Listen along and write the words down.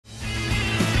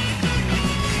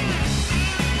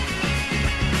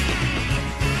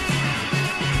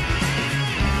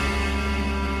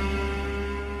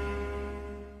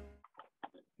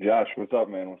Josh, what's up,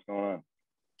 man? What's going on?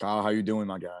 Kyle, how you doing,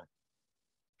 my guy?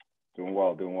 Doing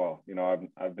well, doing well.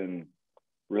 I've been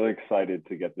really excited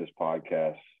to get this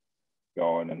podcast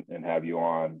going and have you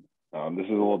on. This is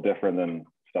a little different than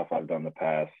stuff I've done in the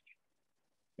past.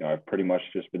 I've pretty much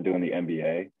just been doing the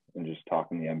NBA and just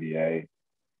talking the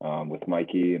NBA with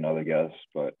Mikey and other guests.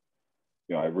 But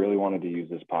I really wanted to use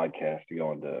this podcast to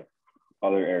go into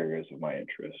other areas of my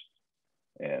interest.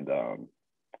 And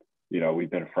we've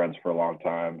been friends for a long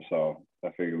time, so I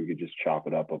figured we could just chop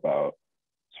it up about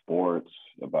sports,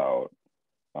 about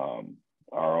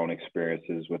our own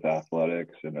experiences with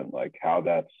athletics, and then like how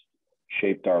that's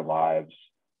shaped our lives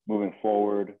moving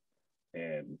forward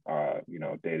and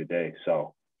day to day.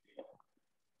 So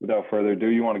without further ado,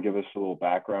 you want to give us a little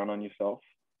background on yourself?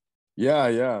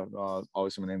 Yeah.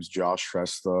 Obviously, my name's Josh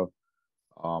Shrestha.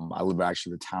 I live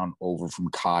actually the town over from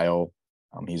Kyle.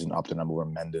 He's in Upton. I'm over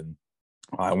in Mendon.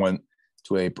 I went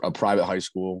to a private high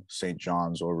school, St.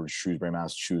 John's, over in Shrewsbury,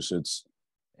 Massachusetts,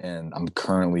 and I'm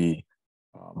currently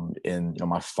in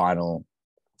my final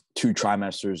 2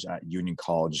 trimesters at Union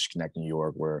College, Schenectady, New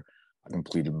York, where I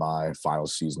completed my final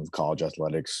season of college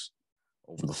athletics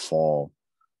over the fall.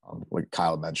 Like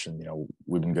Kyle mentioned,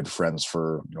 we've been good friends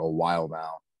for a while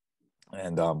now,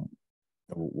 and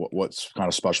what's kind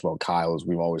of special about Kyle is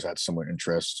we've always had similar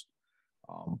interests,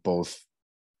 both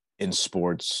in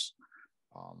sports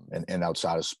and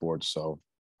outside of sports. So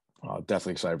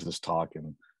definitely excited for this talk,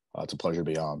 and it's a pleasure to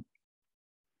be on.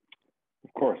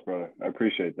 Of course, brother. I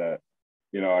appreciate that.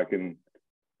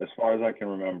 As far as I can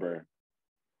remember,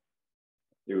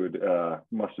 it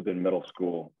must have been middle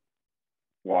school,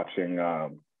 watching a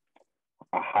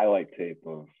highlight tape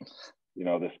of,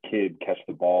 this kid catch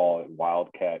the ball at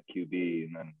Wildcat QB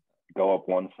and then go up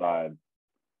one side,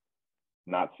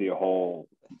 not see a hole,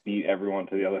 beat everyone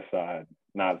to the other side,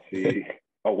 not see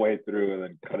a way through, and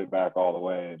then cut it back all the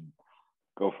way and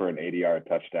go for an 80-yard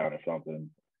touchdown or something.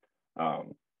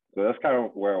 So that's kind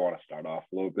of where I want to start off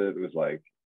a little bit. It was like,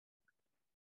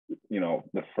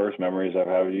 the first memories I've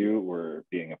had of you were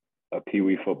being a Pee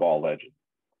Wee football legend.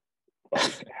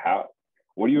 Like,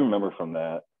 what do you remember from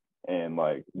that? And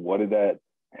like, how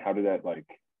did that like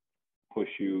push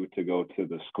you to go to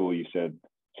the school? You said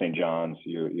St. John's,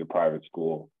 your private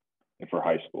school, and for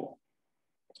high school.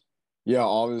 Yeah,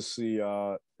 obviously,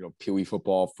 Pee Wee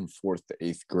football from 4th to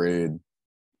 8th grade.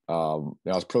 I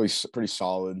was pretty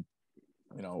solid.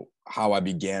 How I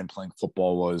began playing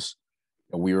football was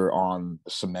we were on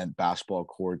cement basketball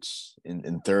courts in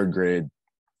 3rd grade,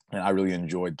 and I really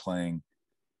enjoyed playing.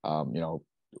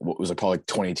 What was it called, like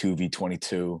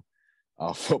 22v22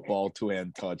 football,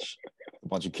 2-hand touch, a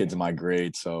bunch of kids in my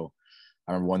grade. So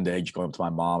I remember one day just going up to my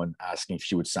mom and asking if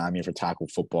she would sign me for tackle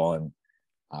football, and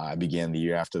I began the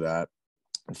year after that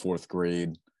in 4th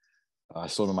grade. I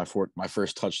still remember my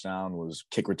first touchdown was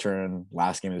kick return,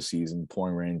 last game of the season,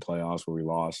 pouring rain playoffs where we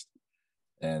lost.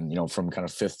 And, from kind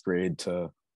of 5th grade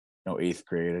to, 8th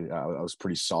grade, I was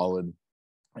pretty solid.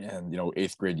 And,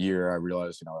 8th grade year, I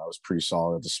realized, I was pretty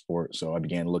solid at the sport. So I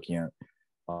began looking at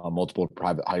multiple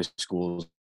private high schools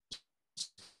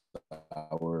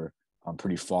that were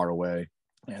pretty far away.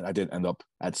 And I did end up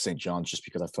at St. John's just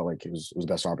because I felt like it was the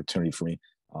best opportunity for me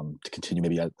to continue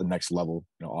maybe at the next level.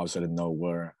 Obviously I didn't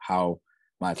know how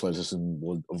my athleticism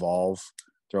would evolve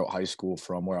throughout high school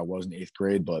from where I was in 8th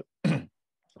grade. But,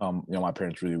 my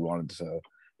parents really wanted to,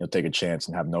 take a chance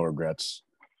and have no regrets.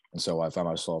 And so I found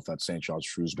myself at St. John's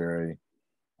Shrewsbury,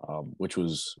 which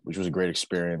was a great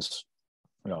experience.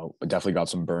 I definitely got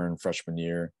some burn freshman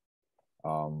year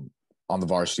on the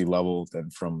varsity level.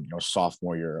 Then from,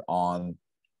 sophomore year on,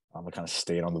 I kind of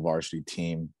stayed on the varsity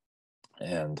team,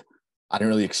 and I didn't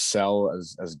really excel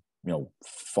as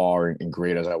far and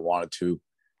great as I wanted to,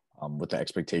 with the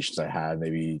expectations I had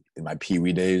maybe in my Pee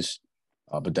Wee days,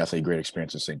 but definitely a great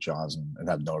experience at St. John's, and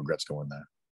have no regrets going there.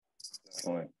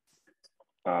 Definitely.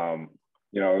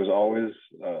 It was always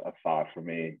a thought for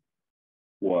me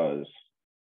was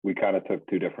we kind of took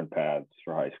 2 different paths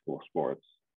for high school sports.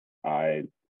 I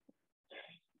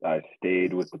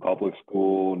stayed with the public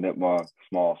school, Nipmuc,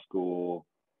 small school.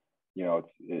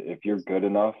 If you're good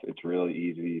enough, it's really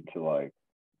easy to like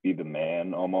be the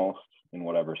man almost in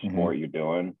whatever sport you're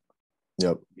doing.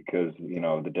 Yep. Because,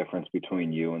 the difference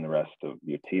between you and the rest of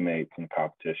your teammates in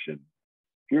competition,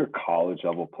 if you're a college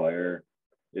level player,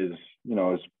 is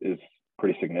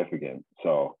pretty significant.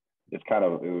 So it's kind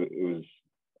of, it was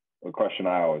a question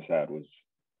I always had was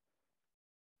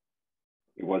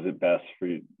it best for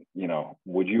you,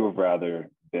 would you have rather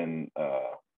been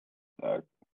a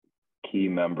key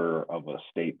member of a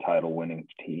state title winning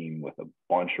team with a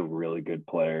bunch of really good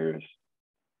players,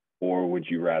 or would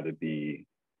you rather be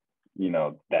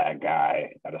that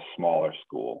guy at a smaller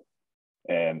school?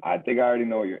 And I think I already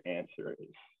know what your answer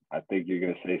is. I think you're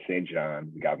going to say St.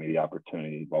 John's got me the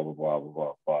opportunity, blah, blah, blah, blah,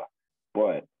 blah, blah.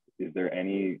 But is there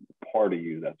any part of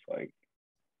you that's like,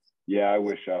 yeah, I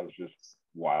wish I was just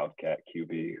Wildcat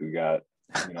QB who got,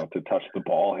 to touch the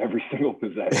ball every single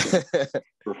possession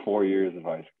for 4 years of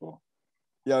high school?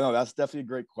 Yeah, no, that's definitely a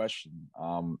great question.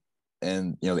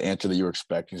 And the answer that you were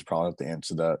expecting is probably not the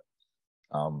answer that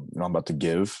I'm about to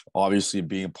give. Obviously,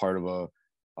 being a part of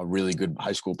a really good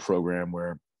high school program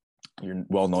where you're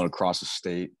well known across the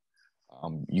state,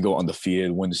 you go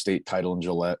undefeated, win the state title in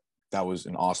Gillette. That was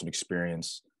an awesome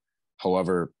experience.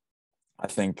 However, I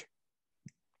think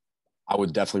I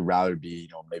would definitely rather be,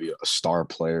 maybe a star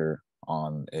player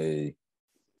on a,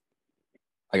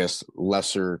 I guess,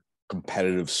 lesser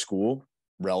competitive school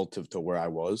relative to where I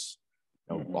was.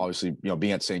 Obviously,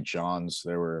 being at St. John's,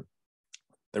 there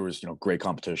was great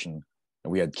competition,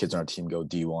 and we had kids on our team go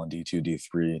D1, D2,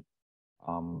 D3.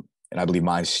 And I believe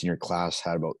my senior class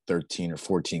had about 13 or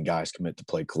 14 guys commit to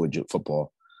play collegiate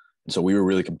football. And so we were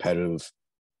really competitive.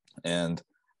 And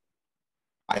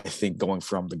I think going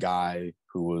from the guy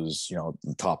who was,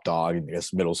 the top dog in, I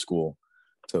guess, middle school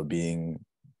to being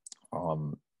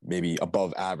maybe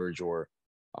above average or,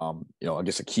 I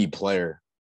guess a key player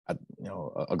at,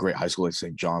 a great high school like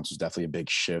St. John's was definitely a big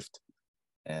shift.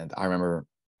 And I remember,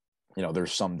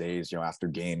 there's some days, after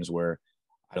games where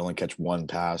I'd only catch one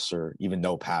pass or even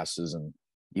no passes. And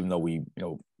even though we,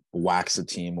 waxed the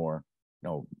team or,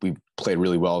 we played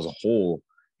really well as a whole,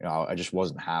 I just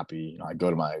wasn't happy. I'd go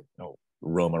to my,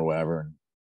 room or whatever and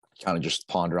kind of just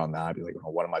ponder on that. I'd be like,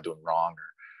 what am I doing wrong?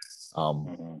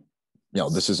 Or,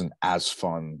 this isn't as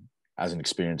fun as an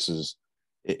experience as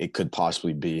it could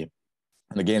possibly be.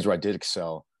 And the games where I did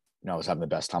excel, I was having the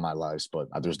best time of my life, but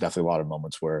there's definitely a lot of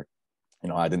moments where,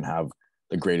 I didn't have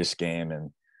the greatest game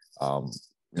and,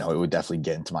 it would definitely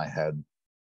get into my head.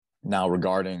 Now,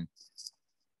 regarding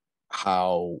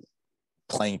how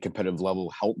playing competitive level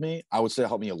helped me, I would say it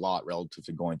helped me a lot relative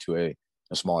to going to a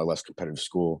smaller, less competitive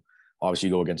school. Obviously,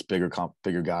 you go against bigger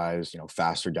guys,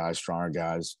 faster guys, stronger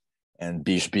guys, and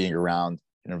being around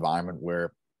an environment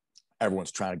where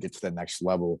everyone's trying to get to the next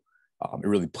level. It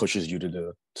really pushes you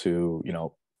to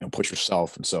push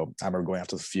yourself. And so I remember going out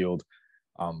to the field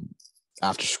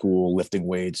after school, lifting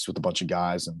weights with a bunch of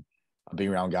guys and being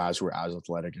around guys who were as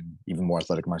athletic and even more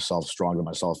athletic than myself, stronger than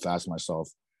myself, faster than myself.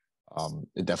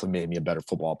 It definitely made me a better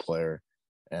football player.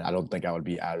 And I don't think I would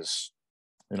be as,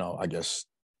 I guess,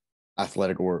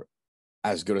 athletic or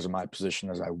as good as in my position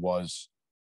as I was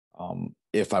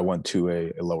if I went to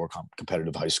a lower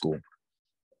competitive high school.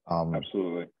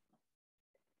 Absolutely.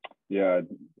 Yeah,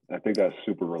 I think that's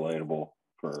super relatable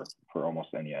for almost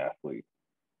any athlete.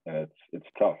 And it's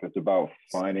tough. It's about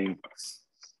finding,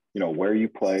 where you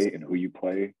play and who you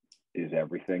play is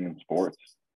everything in sports,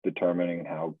 determining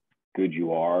how good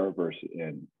you are versus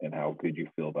and how good you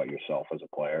feel about yourself as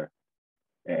a player.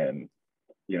 And,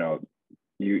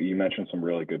 you mentioned some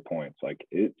really good points. Like,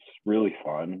 it's really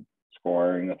fun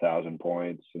scoring 1,000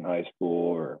 points in high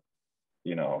school or,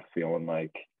 feeling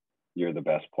like you're the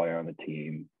best player on the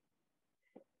team.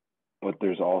 But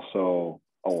there's also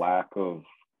a lack of,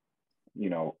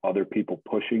 other people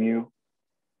pushing you.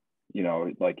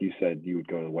 Like you said, you would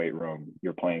go to the weight room,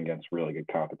 you're playing against really good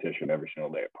competition every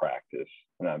single day at practice,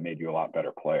 and that made you a lot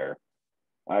better player.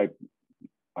 I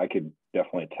could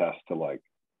definitely attest to like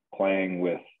playing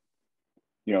with,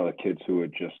 the kids who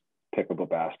would just pick up a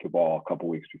basketball a couple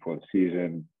weeks before the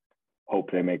season,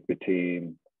 hope they make the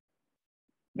team.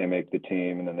 They make the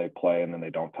team and then they play and then they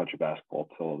don't touch a basketball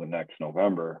till the next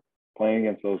November. Playing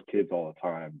against those kids all the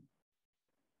time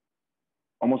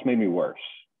almost made me worse,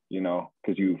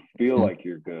 because you feel like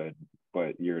you're good,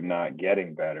 but you're not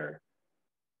getting better.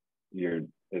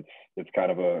 It's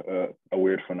kind of a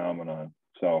weird phenomenon.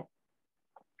 So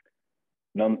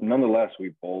nonetheless,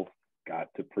 we both got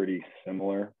to pretty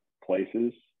similar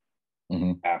places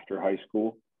after high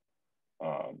school.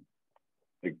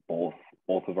 Like both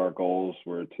of our goals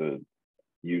were to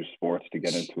use sports to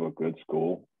get into a good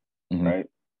school, right?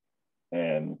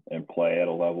 And play at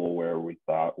a level where we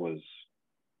thought was,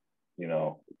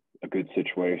 a good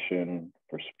situation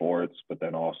for sports, but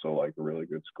then also like a really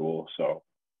good school. So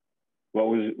what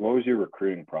was your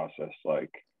recruiting process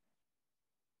like?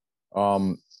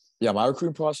 Yeah, my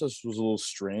recruiting process was a little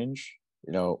strange.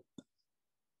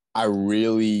 I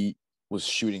really was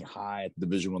shooting high at the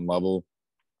Division I level.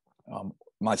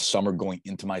 My summer going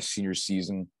into my senior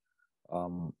season,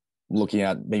 looking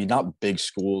at maybe not big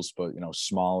schools, but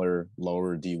smaller,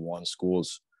 lower D1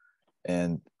 schools,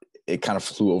 and it kind of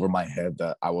flew over my head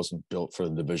that I wasn't built for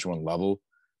the Division I level.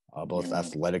 both Mm.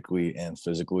 athletically and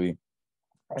physically.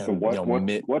 So And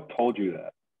what told you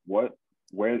that?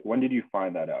 When did you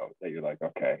find that out that you're like,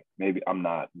 okay, maybe I'm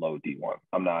not low D1.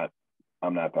 I'm not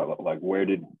that low. Like where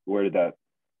did that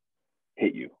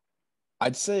hit you?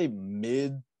 I'd say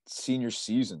mid senior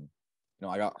season.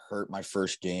 I got hurt my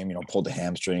first game. Pulled the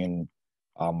hamstring,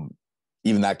 and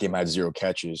even that game I had 0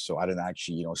 catches, so I didn't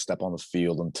actually step on the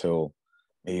field until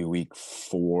maybe week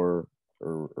 4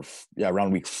 or yeah,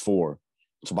 around week 4.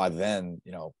 So by then,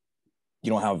 you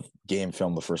don't have game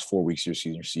film the first 4 weeks of your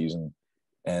senior season,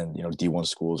 and D1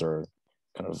 schools are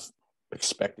kind of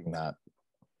expecting that.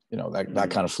 That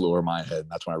kind of flew over my head, and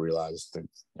that's when I realized that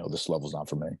this level's not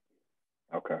for me.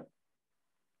 Okay.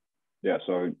 Yeah,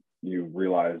 so you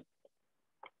realized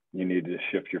you needed to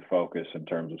shift your focus in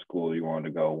terms of school you wanted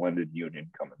to go. When did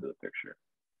Union come into the picture?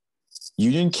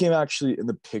 Union came actually in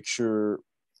the picture,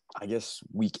 I guess,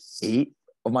 week 8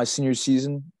 of my senior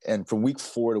season, and from week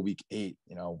 4 to week 8,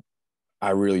 I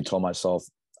really told myself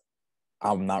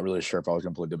I'm not really sure if I was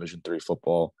going to play Division III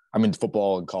football. I mean,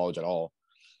 football in college at all.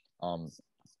 I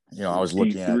was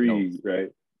looking at D3, right?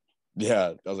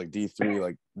 Yeah, I was like D3,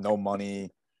 like no money.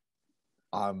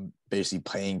 I'm basically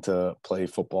paying to play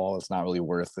football. It's not really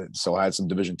worth it. So I had some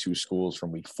Division II schools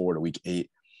from week 4 to week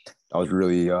 8. I was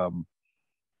really,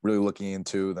 really looking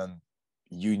into. Then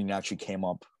Union actually came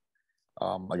up.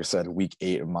 Like I said, week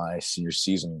 8 of my senior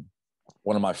season.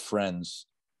 One of my friends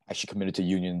actually committed to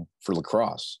Union for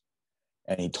lacrosse,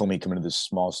 and he told me he committed to this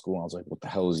small school. And I was like, "What the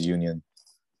hell is Union?"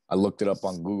 I looked it up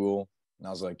on Google, and I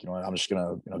was like, I'm just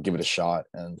gonna give it a shot.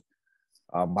 And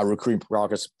my recruiting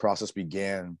process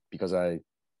began because I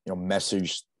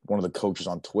messaged one of the coaches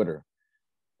on Twitter,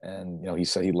 and he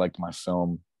said he liked my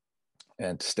film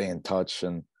and to stay in touch.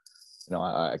 And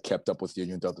I kept up with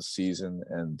Union throughout the season,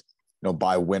 and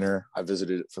by winter I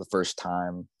visited it for the first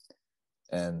time,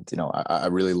 and I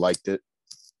really liked it.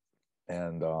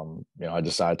 And I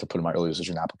decided to put in my early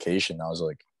decision application. I was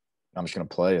like, I'm just gonna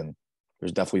play. And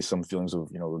there's definitely some feelings of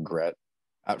regret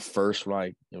at first when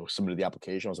I submitted the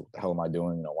application. I was like, what the hell am I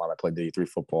doing? Why am I playing D3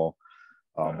 football?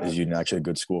 Is Union actually a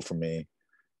good school for me?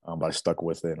 But I stuck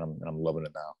with it, and I'm loving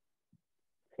it now.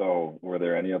 So were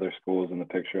there any other schools in the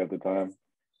picture at the time?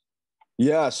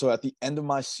 Yeah, so at the end of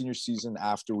my senior season,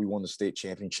 after we won the state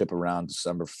championship around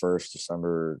December 1st,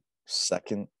 December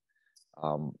 2nd,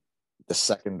 the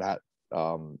second that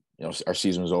our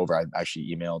season was over, I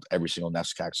actually emailed every single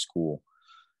NESCAC school,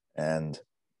 and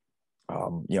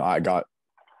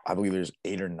I believe there's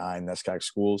 8 or 9 NESCAC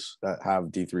schools that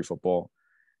have D3 football,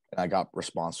 and I got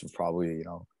response from probably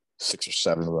 6 or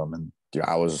 7 of them. And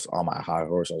I was on my high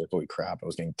horse. I was like, holy crap! I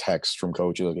was getting texts from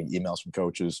coaches, I was getting emails from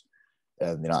coaches,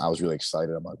 and I was really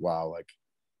excited. I'm like, wow, like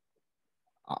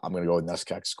I'm gonna go to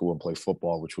NESCAC school and play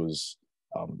football, which was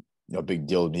a big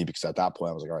deal to me because at that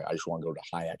point I was like, all right, I just want to go to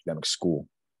high academic school,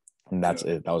 and that's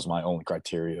it. That was my only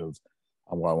criteria of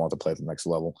what I wanted to play at the next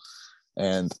level.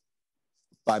 And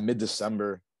by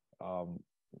mid-December, I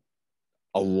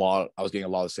was getting a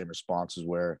lot of the same responses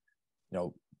where,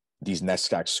 these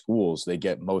NESCAC schools, they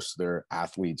get most of their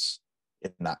athletes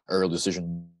in that early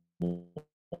decision 1,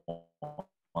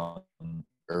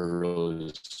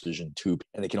 early decision 2,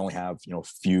 and they can only have,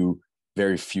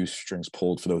 very few strings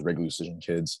pulled for those regular decision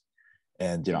kids.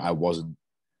 And, I wasn't,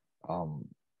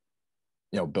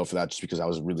 built for that just because I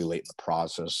was really late in the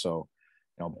process. So,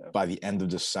 by the end of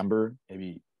December,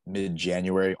 maybe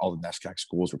mid-January, all the NESCAC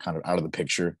schools were kind of out of the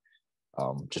picture,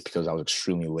 just because I was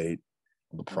extremely late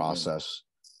in the process.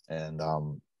 And,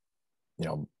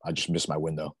 I just missed my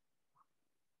window.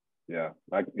 Yeah,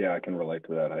 I can relate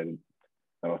to that. I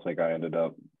don't think I ended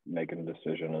up making a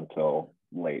decision until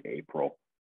late April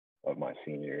of my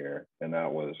senior year, and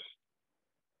that was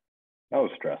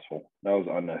stressful. That was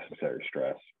unnecessary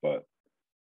stress. But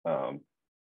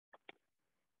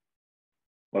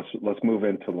let's move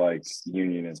into like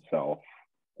Union itself,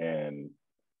 and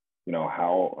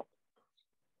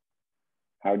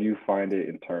how do you find it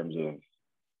in terms of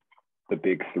the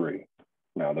big 3?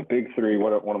 Now, the big 3.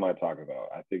 What am I talking about?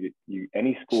 I think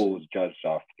any school is judged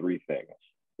off 3 things.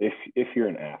 If you're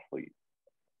an athlete,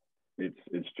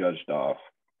 it's judged off.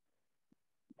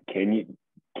 Can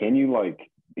you like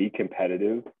be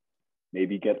competitive,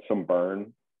 maybe get some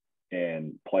burn,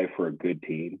 and play for a good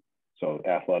team? So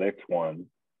athletics 1.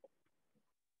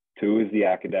 2 is the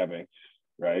academics,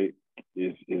 right?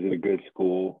 Is it a good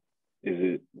school?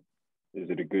 Is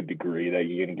it a good degree that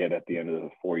you're going to get at the end of the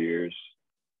 4 years?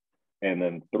 And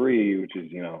then 3, which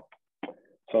is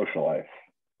social life.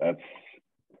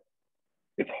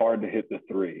 It's hard to hit the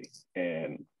 3.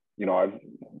 And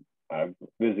I've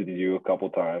visited you a couple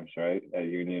times, right, at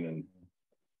Union, and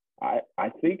I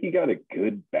think you got a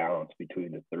good balance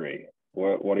between the three.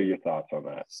 What are your thoughts on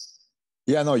that?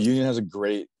 Yeah, no, Union has a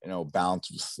great,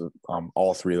 balance with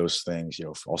all three of those things.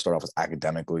 I'll start off with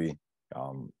academically.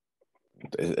 Um,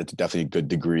 it's definitely a good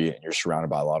degree, and you're surrounded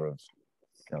by a lot of,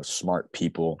 smart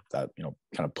people that,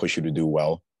 kind of push you to do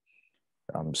well.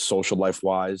 Social life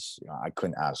wise, I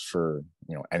couldn't ask for,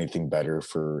 anything better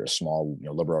for a small,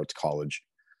 liberal arts college.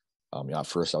 At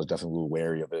first I was definitely a little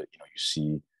wary of it. You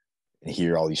see and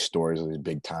hear all these stories of these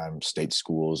big time state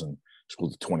schools and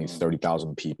schools of 20,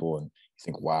 30,000 people. And you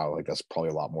think, wow, like that's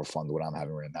probably a lot more fun than what I'm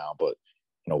having right now. But,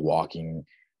 walking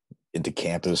into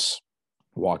campus,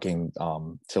 walking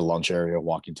to the lunch area,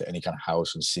 walking to any kind of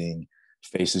house and seeing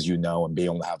faces, and being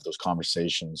able to have those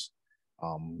conversations,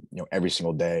 every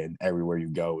single day and everywhere you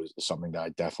go is something that I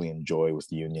definitely enjoy with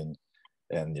the Union.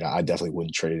 And, I definitely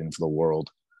wouldn't trade it in for the world.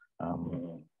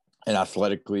 And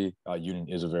athletically, Union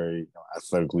is a very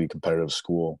athletically competitive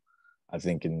school. I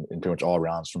think in pretty much all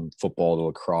rounds, from football to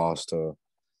lacrosse to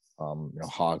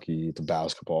hockey to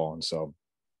basketball, and so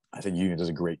I think Union does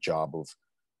a great job of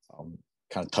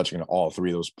kind of touching on all three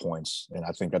of those points. And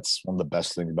I think that's one of the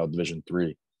best things about Division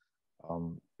III,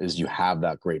 is you have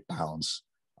that great balance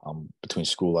between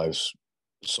school life,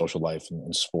 social life,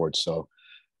 and sports. So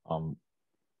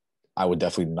I would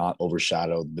definitely not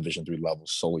overshadow the Division III level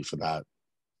solely for that.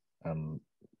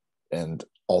 And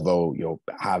although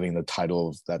having the title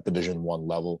of that Division I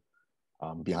level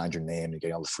behind your name and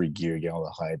getting all the free gear, getting all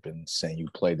the hype, and saying you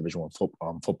play Division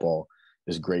I football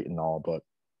is great and all, but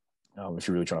if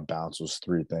you're really trying to balance those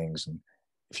three things, and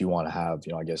if you want to have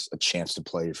I guess a chance to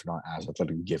play if you're not as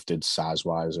athletically gifted size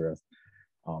wise or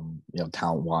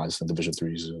talent wise, then Division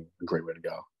III is a great way to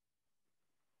go.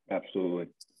 Absolutely.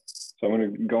 So I'm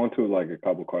going to go into like a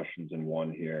couple questions in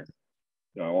one here.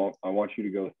 I want you to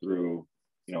go through,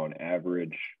 an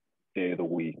average day of the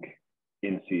week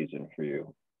in season for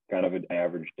you, kind of an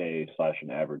average day / an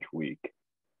average week.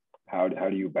 How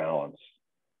do you balance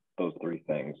those three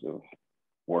things of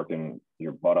working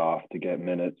your butt off to get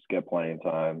minutes, get playing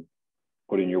time,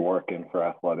 putting your work in for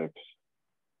athletics,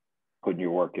 putting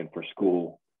your work in for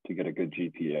school to get a good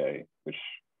GPA, which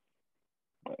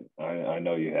I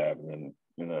know you have, and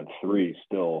then three,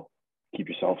 still keep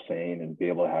yourself sane and be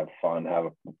able to have a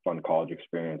fun college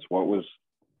experience. What was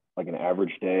like an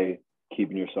average day,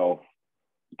 keeping yourself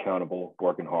accountable,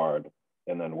 working hard,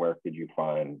 and then where could you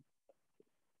find,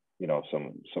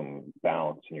 some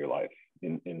balance in your life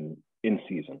in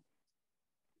season?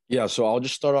 Yeah, so I'll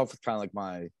just start off with kind of like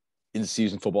my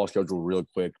in-season football schedule real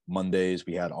quick. Mondays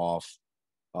we had off.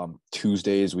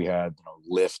 Tuesdays we had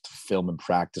lift, film, and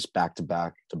practice back to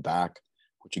back,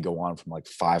 which would go on from like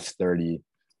 5:30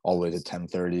 all the way to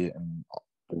 10:30, and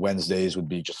Wednesdays would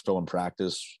be just film and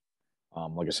practice.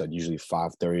 Like I said, usually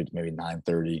 5:30 to maybe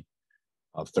 9:30.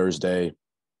 Thursday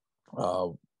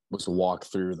was a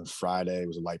walkthrough. Then Friday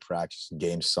was a light practice and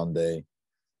game Sunday.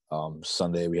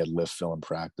 Sunday we had lift, film, and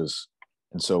practice,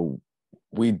 and so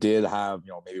we did have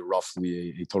maybe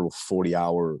roughly a total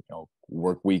 40-hour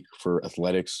work week for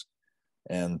athletics,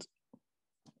 and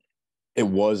it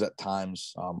was at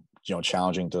times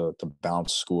challenging to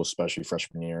balance school, especially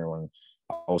freshman year when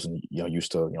I wasn't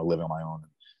used to living on my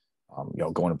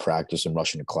own, going to practice and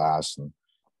rushing to class and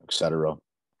etc.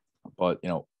 But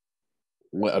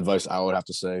what advice I would have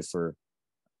to say for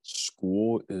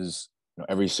school is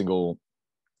every single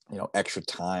extra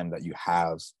time that you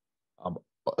have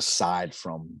aside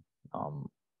from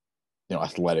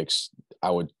athletics,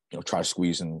 I would try to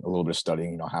squeeze in a little bit of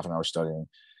studying, half an hour studying,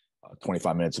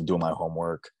 25 minutes of doing my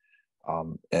homework.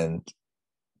 And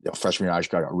freshman year I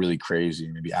just got really crazy.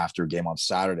 Maybe after a game on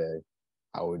Saturday,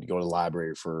 I would go to the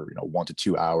library for 1 to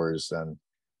 2 hours, then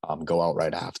go out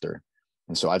right after.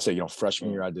 And so I'd say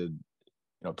freshman year I did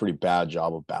a pretty bad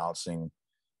job of balancing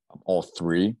all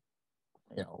three.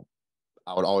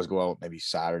 I would always go out maybe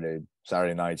Saturday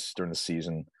nights during the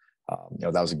season.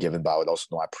 That was a given, but I would also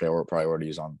know my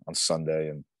priorities on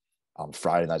Sunday and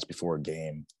Friday nights before a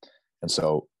game. And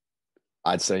so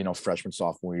I'd say, freshman,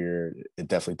 sophomore year, it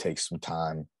definitely takes some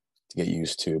time to get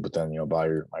used to. But then, by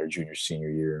your junior, senior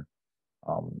year,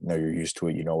 you're used to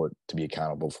it. You know what to be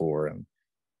accountable for, and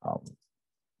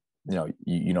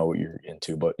you know what you're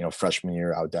into. But freshman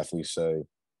year, I would definitely say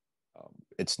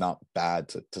it's not bad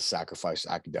to sacrifice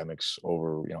academics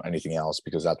over anything else,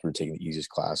 because that's where you're taking the easiest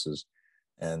classes,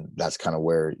 and that's kind of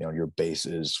where your base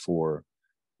is for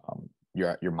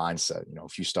your mindset.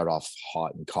 If you start off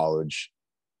hot in college,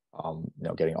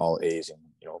 getting all A's and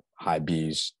high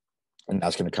B's, and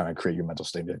that's going to kind of create your mental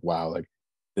state. Like, wow, like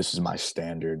this is my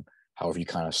standard. However, you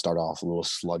kind of start off a little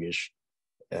sluggish,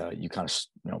 you kind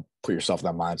of, put yourself in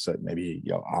that mindset. Maybe,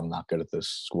 I'm not good at this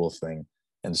school thing,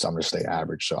 and so I'm going to stay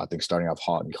average. So I think starting off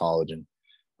hot in college and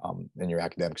your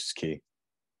academics is key.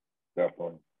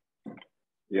 Definitely.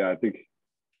 Yeah, I think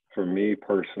for me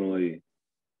personally,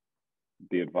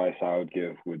 the advice I would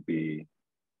give would be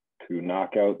to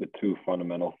knock out the two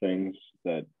fundamental things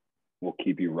that will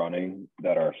keep you running,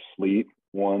 that are sleep,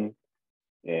 one,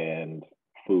 and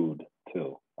food,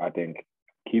 two. I think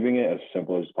keeping it as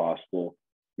simple as possible,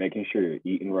 making sure you're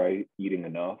eating right, eating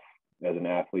enough. As an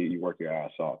athlete, you work your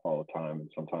ass off all the time. And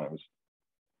sometimes,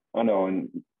 I know in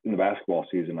the basketball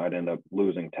season, I'd end up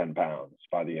losing 10 pounds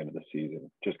by the end of the season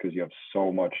just because you have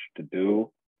so much to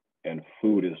do and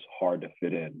food is hard to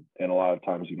fit in. And a lot of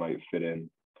times you might fit in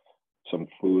some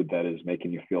food that is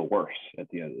making you feel worse at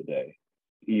the end of the day.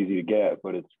 It's easy to get,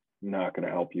 but it's not going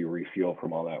to help you refuel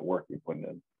from all that work you're putting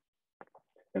in.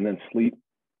 And then sleep,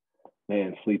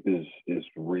 man, sleep is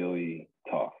really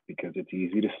tough because it's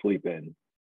easy to sleep in,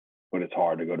 but it's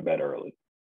hard to go to bed early.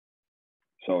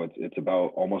 So it's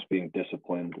about almost being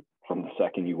disciplined from the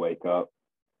second you wake up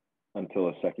until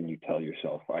the second you tell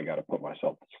yourself, I got to put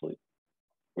myself to sleep,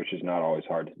 which is not always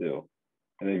hard to do.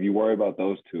 And if you worry about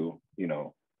those two,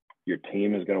 your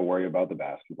team is going to worry about the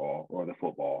basketball or the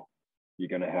football. You're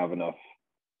going to have enough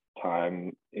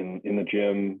time in the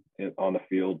gym, on the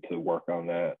field to work on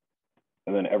that.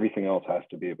 And then everything else has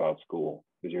to be about school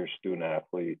because you're a student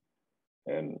athlete.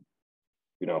 And,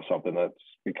 something that's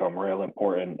become real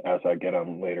important as I get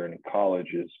on later in college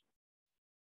is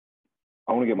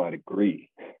I want to get my degree.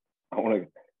 I want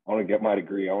to get my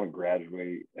degree. I want to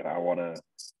graduate and I want to,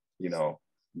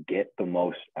 get the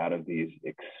most out of these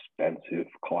expensive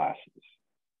classes.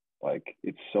 Like,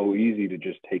 it's so easy to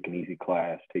just take an easy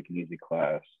class,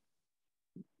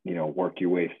 work your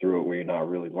way through it where you're not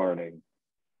really learning.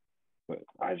 But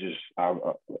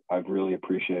I've really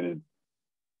appreciated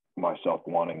myself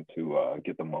wanting to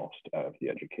get the most out of the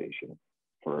education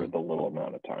for the little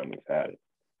amount of time we've had it.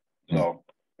 So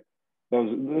that's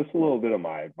a little bit of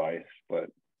my advice, but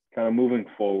kind of moving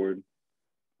forward,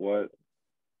 what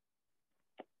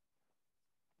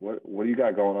do you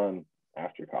got going on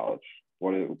after college?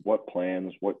 What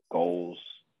plans, what goals?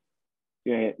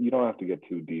 Yeah, you don't have to get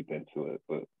too deep into it,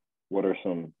 but what are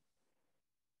some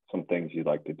things you'd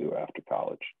like to do after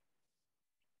college?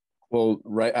 Well,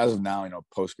 right as of now,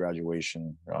 post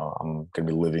graduation, I'm going to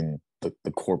be living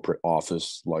the corporate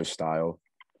office lifestyle.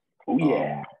 Oh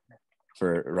yeah,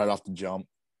 for right off the jump.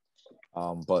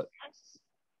 But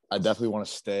I definitely want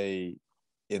to stay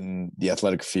in the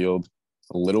athletic field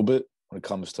a little bit when it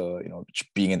comes to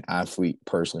being an athlete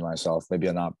personally myself. Maybe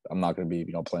I'm not going to be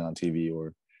playing on TV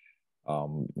or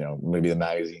maybe the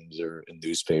magazines or in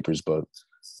newspapers, but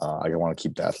I want to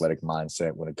keep the athletic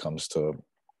mindset when it comes to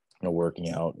working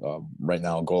out. Right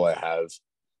now, a goal I have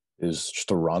is just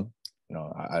to run.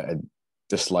 I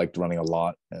disliked running a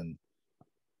lot, and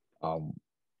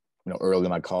early in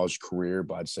my college career,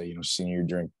 but I'd say junior year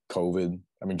during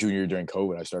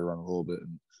COVID, I started running a little bit.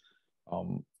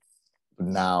 And, but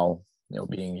now,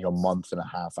 being a month and a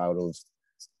half out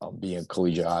of being a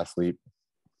collegiate athlete,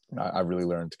 I really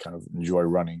learned to kind of enjoy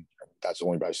running. That's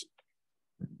only by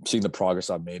seeing the progress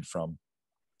I've made from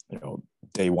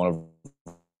day one of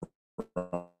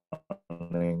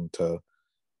running to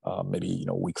maybe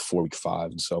week 4, week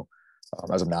 5. And so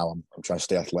as of now, I'm trying to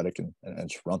stay athletic and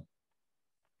just run.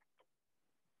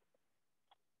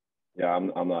 Yeah, I'm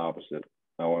the opposite.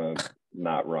 I want to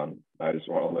not run. I just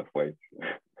want to lift weights.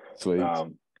 Sweet.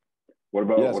 What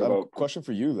about? Yes, I have a question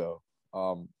for you though.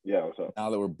 Yeah, what's up? Now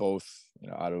that we're both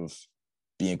out of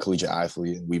being a collegiate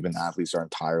athlete and we've been athletes our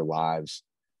entire lives,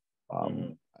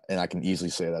 and I can easily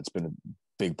say that's been a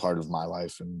big part of my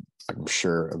life, and I'm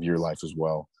sure of your life as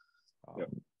well.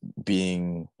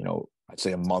 Being I'd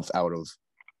say a month out of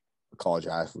a college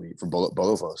athlete for both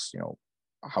of us,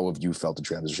 how have you felt the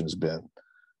transition has been?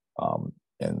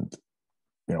 And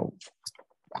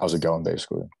how's it going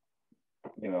basically?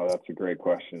 That's a great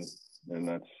question, and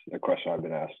that's a question I've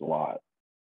been asked a lot.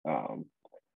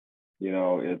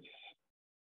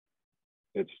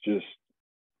 It's just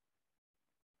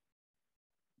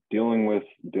dealing with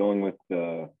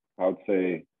the, I would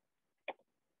say,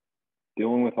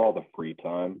 dealing with all the free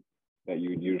time that you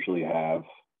would usually have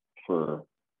for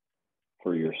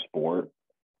your sport.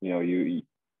 You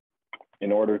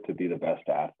in order to be the best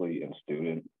athlete and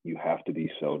student, you have to be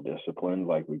so disciplined,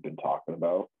 like we've been talking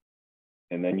about.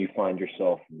 And then you find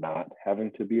yourself not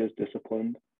having to be as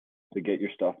disciplined to get your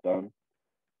stuff done.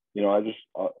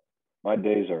 My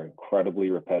days are incredibly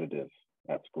repetitive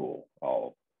at school.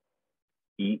 I'll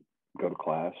eat, go to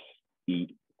class,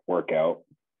 eat, work out,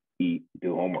 eat,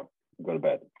 do homework, go to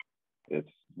bed. it's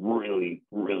really,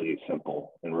 really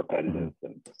simple and repetitive.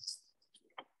 And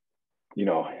you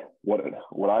know,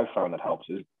 what I've found that helps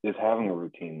is having a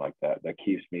routine like that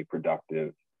keeps me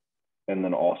productive, and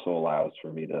then also allows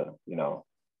for me to, you know,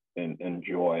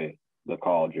 enjoy the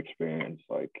college experience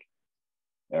like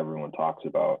everyone talks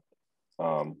about.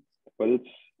 But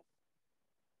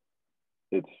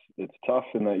it's tough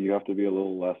in that you have to be a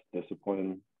little less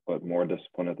disciplined, but more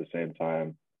disciplined at the same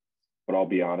time. But I'll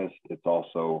be honest, it's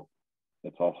also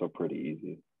pretty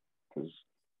easy because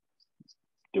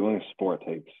doing sport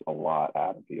takes a lot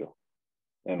out of you.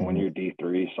 And when you're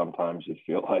D3, sometimes you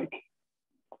feel like,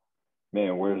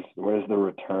 man, where's the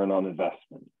return on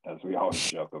investment, as we always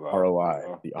joke about? ROI, you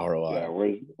know? the ROI. Yeah,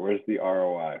 where's the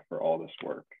ROI for all this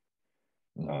work?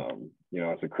 You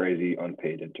know, it's a crazy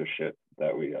unpaid internship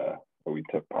that we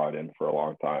took part in for a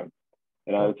long time,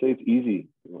 and I would say it's easy.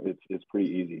 It's pretty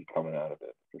easy coming out of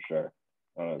it for sure.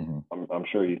 I'm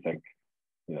sure you think,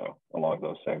 you know, along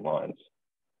those same lines.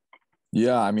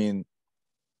 Yeah, I mean,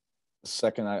 the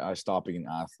second I stopped being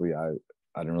an athlete, I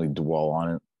didn't really dwell on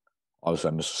it. Obviously,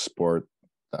 I missed a sport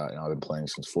that, you know, I've been playing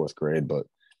since fourth grade, but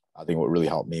I think what really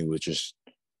helped me was just,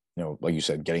 you know, like you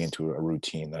said, getting into a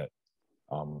routine that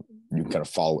you can kind of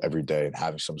follow every day and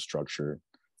having some structure,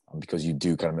 because you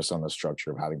do kind of miss on the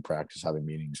structure of having practice, having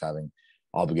meetings, having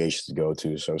obligations to go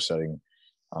to. So setting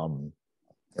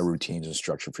routines and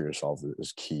structure for yourself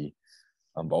is key.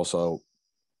 But also,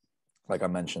 like I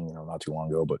mentioned, you know, not too long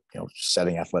ago, but, you know,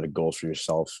 setting athletic goals for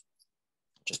yourself.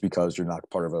 Just because you're not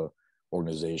part of a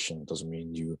organization doesn't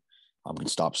mean you can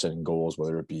stop setting goals,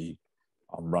 whether it be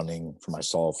running for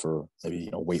myself or maybe,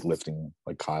 you know, weightlifting,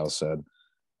 like Kyle said.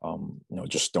 You know,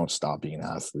 just don't stop being an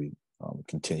athlete.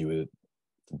 Continue to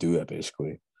do that,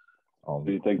 basically.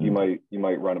 Do you think you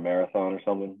might run a marathon or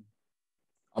something?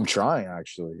 I'm trying,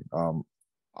 actually. I'm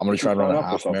gonna try to run a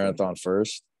half marathon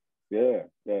first. Yeah.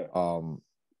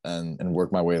 And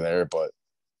work my way there, but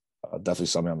definitely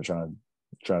something I'm trying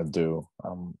to do.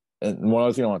 And one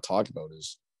other thing I want to talk about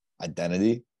is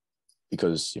identity,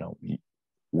 because, you know,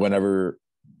 whenever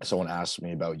someone asks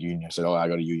me about Union, I said, "Oh, I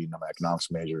go to Union. I'm an economics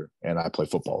major, and I play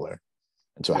football there."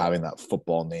 And so having that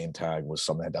football name tag was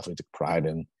something I definitely took pride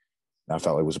in. And I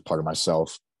felt like it was a part of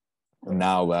myself. And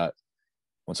now that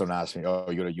when someone asks me, "Oh,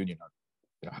 you go to Union,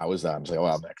 you know, how is that?" I'm like, "Oh,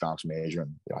 I'm an economics major,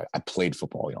 and, you know, I played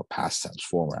football, you know, past tense,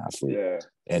 former athlete." Yeah.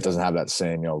 And it doesn't have that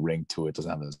same, you know, ring to it. It doesn't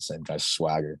have the same kind of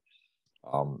swagger.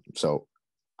 So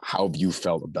how have you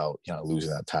felt about, you know,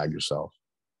 losing that tag yourself?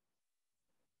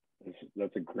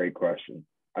 That's a great question.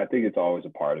 I think it's always a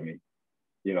part of me.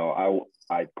 You know,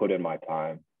 I put in my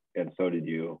time, and so did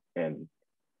you, and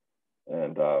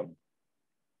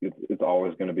it's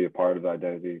always going to be a part of the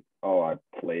identity. Oh, I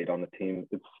played on the team.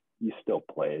 You still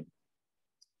played.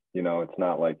 You know, it's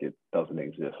not like it doesn't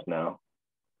exist now.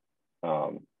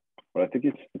 But I think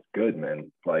it's good,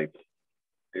 man. Like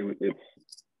it's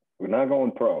we're not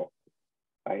going pro.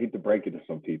 I hate to break it to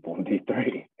some people in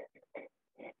D3,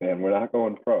 and we're not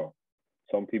going pro.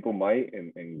 Some people might,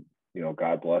 and you know,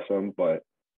 God bless them, but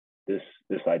this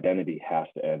identity has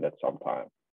to end at some time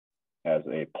as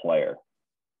a player.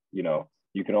 You know,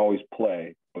 you can always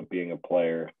play, but being a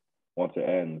player, once it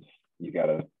ends, you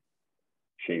gotta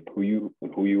shape who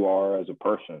you are as a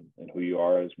person and who you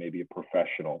are as maybe a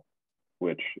professional,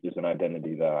 which is an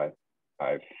identity that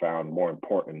I've found more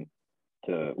important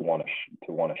to want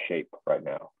to shape right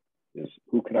now. Is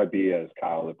who can I be as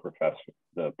Kyle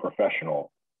the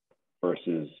professional,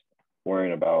 versus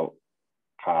worrying about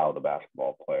Kyle the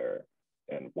basketball player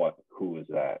and who is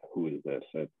that, who is this.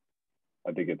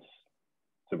 I think it's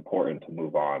important to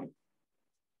move on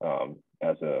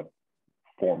as a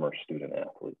former student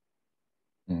athlete.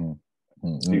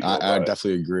 I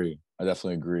definitely agree.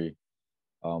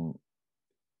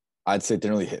 I'd say it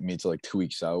didn't really hit me till like 2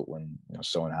 weeks out when, you know,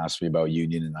 someone asked me about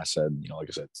Union, and I said, you know, like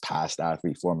I said, past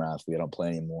athlete, former athlete, I don't play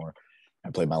anymore. I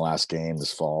played my last game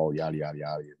this fall, yada yada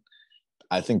yada.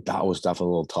 I think that was definitely a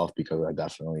little tough because I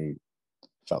definitely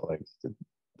felt like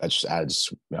that just adds,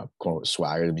 you know, quote unquote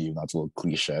swagger to me, even though it's a little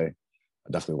cliche. I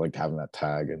definitely liked having that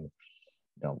tag, and,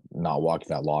 you know, not walking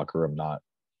that locker room, not,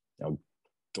 you know,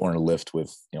 going to lift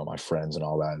with, you know, my friends and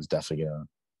all that is definitely gonna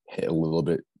hit a little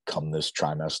bit come this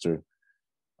trimester.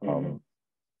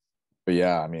 But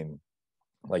yeah, I mean,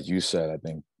 like you said, I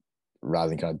think rather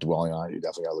than kind of dwelling on it, you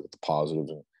definitely gotta look at the positive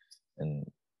and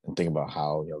think about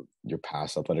how, you know, your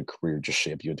past athletic career just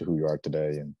shaped you into who you are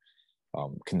today, and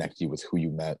connect you with who you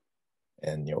met,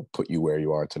 and, you know, put you where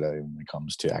you are today when it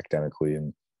comes to academically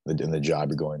and the job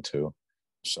you're going to.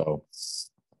 So,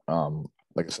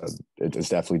 like I said, it's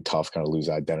definitely tough kind of lose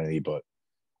identity, but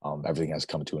everything has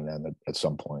come to an end at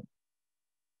some point.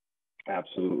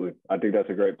 Absolutely. I think that's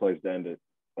a great place to end it.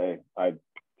 Hey,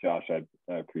 Josh,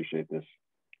 I appreciate this,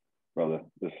 brother.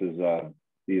 This is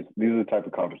these are the type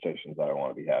of conversations that I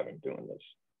want to be having doing this,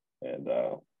 and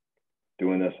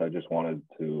doing this. I just wanted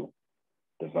to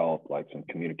develop like some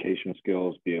communication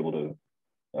skills, be able to,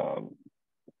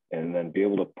 and then be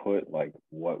able to put like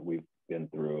what we've been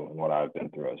through and what I've been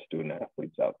through as student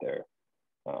athletes out there,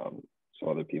 so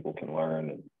other people can learn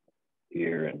and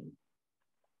hear and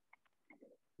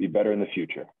be better in the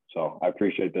future. So I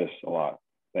appreciate this a lot.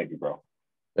 Thank you, bro.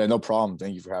 Yeah, no problem.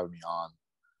 Thank you for having me on.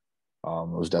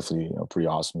 It was definitely pretty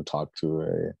awesome to talk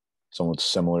to someone with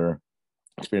similar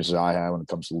experiences I had when it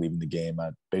comes to leaving the game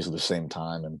at basically the same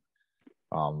time and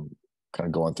kind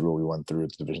of going through what we went through at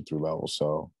the Division 3 level.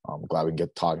 So I'm glad we can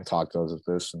get talk to us with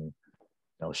this and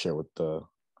share with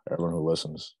everyone who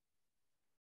listens.